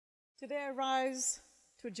Today I rise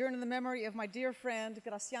to adjourn in the memory of my dear friend,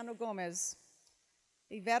 Graciano Gomez,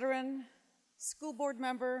 a veteran, school board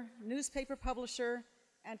member, newspaper publisher,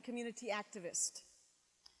 and community activist.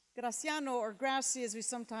 Graciano, or Gracie as we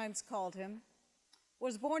sometimes called him,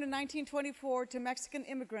 was born in 1924 to Mexican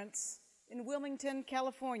immigrants in Wilmington,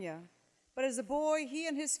 California. But as a boy, he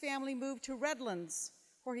and his family moved to Redlands,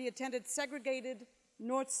 where he attended segregated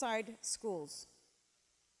North Side schools.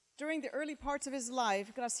 During the early parts of his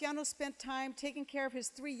life, Graciano spent time taking care of his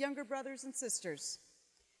three younger brothers and sisters,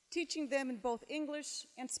 teaching them in both English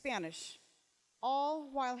and Spanish, all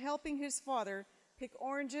while helping his father pick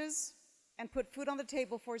oranges and put food on the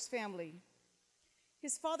table for his family.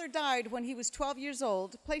 His father died when he was 12 years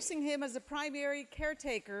old, placing him as the primary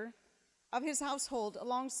caretaker of his household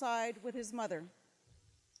alongside with his mother.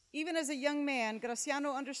 Even as a young man,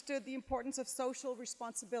 Graciano understood the importance of social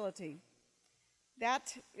responsibility,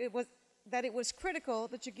 that it was critical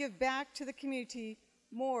that you give back to the community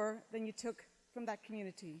more than you took from that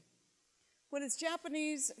community. When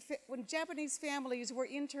Japanese families were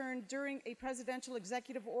interned during a presidential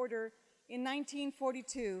executive order in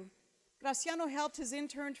 1942, Graciano helped his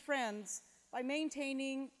interned friends by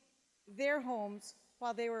maintaining their homes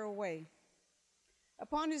while they were away.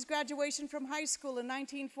 Upon his graduation from high school in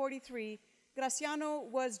 1943, Graciano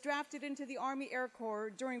was drafted into the Army Air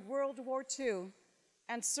Corps during World War II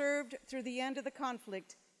and served through the end of the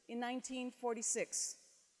conflict in 1946.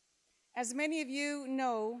 As many of you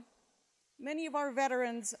know, many of our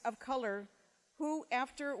veterans of color who,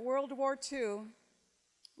 after World War II,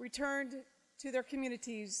 returned to their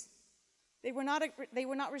communities, they were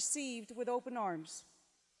not received with open arms.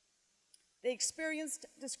 They experienced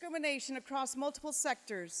discrimination across multiple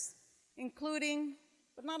sectors, including,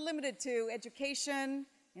 but not limited to, education,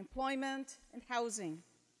 employment, and housing.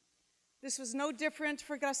 This was no different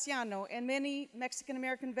for Graciano and many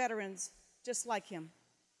Mexican-American veterans just like him.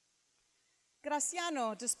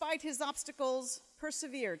 Graciano, despite his obstacles,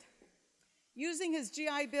 persevered, using his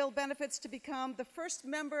GI Bill benefits to become the first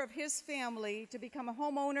member of his family to become a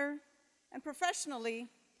homeowner and professionally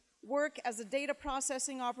work as a data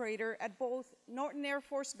processing operator at both Norton Air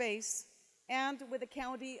Force Base and with the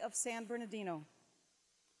County of San Bernardino.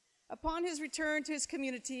 Upon his return to his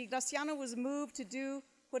community, Graciano was moved to do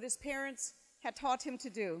what his parents had taught him to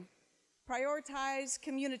do: prioritize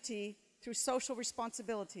community through social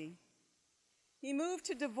responsibility. He moved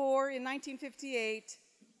to Devore in 1958,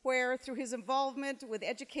 where, through his involvement with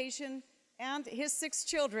education and his 6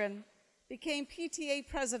 children, became PTA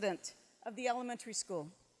president of the elementary school.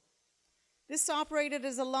 This operated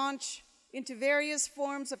as a launch into various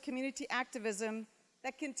forms of community activism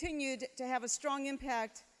that continued to have a strong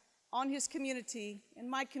impact on his community and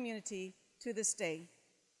my community to this day.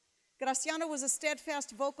 Graciano was a steadfast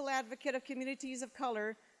vocal advocate of communities of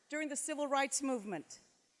color during the civil rights movement.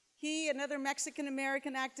 He and other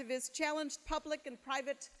Mexican-American activists challenged public and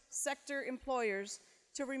private sector employers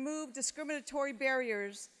to remove discriminatory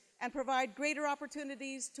barriers and provide greater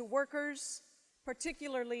opportunities to workers,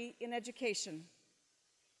 particularly in education.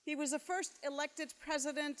 He was the first elected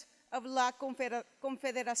president of La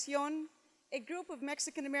Confederación, a group of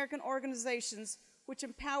Mexican-American organizations which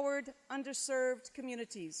empowered underserved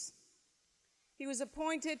communities. He was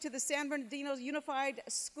appointed to the San Bernardino Unified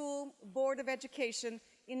School Board of Education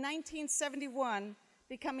in 1971,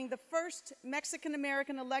 becoming the first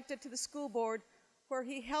Mexican-American elected to the school board, where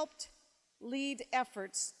he helped lead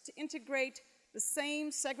efforts to integrate the same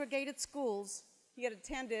segregated schools he had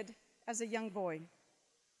attended as a young boy.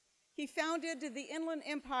 He founded the Inland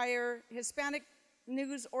Empire Hispanic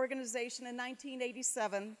News Organization in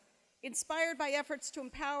 1987, inspired by efforts to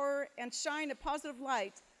empower and shine a positive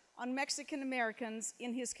light on Mexican Americans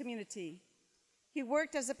in his community. He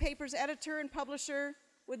worked as a paper's editor and publisher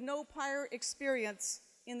with no prior experience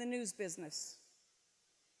in the news business.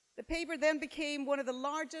 The paper then became one of the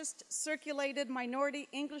largest circulated minority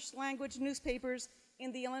English language newspapers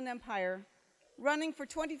in the Inland Empire, running for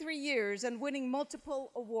 23 years and winning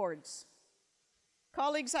multiple awards.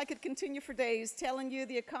 Colleagues, I could continue for days telling you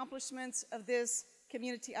the accomplishments of this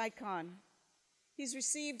community icon. He's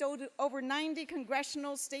received over 90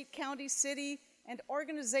 congressional, state, county, city, and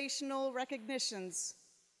organizational recognitions,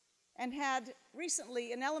 and had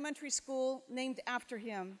recently an elementary school named after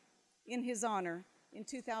him in his honor in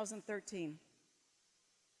 2013.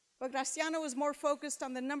 But Graciano was more focused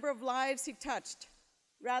on the number of lives he touched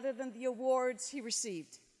rather than the awards he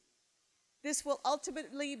received. This will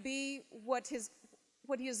ultimately be what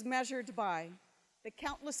he is measured by: the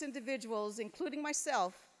countless individuals, including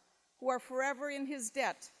myself, who are forever in his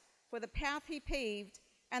debt for the path he paved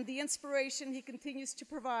and the inspiration he continues to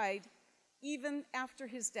provide even after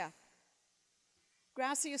his death.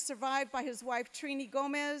 Gracie is survived by his wife, Trini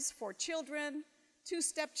Gomez, 4 children, 2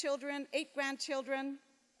 stepchildren, 8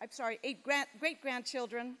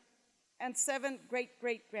 great-grandchildren, and 7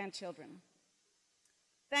 great-great-grandchildren.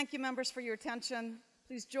 Thank you, members, for your attention.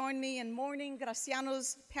 Please join me in mourning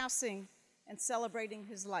Graciano's passing and celebrating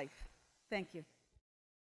his life. Thank you.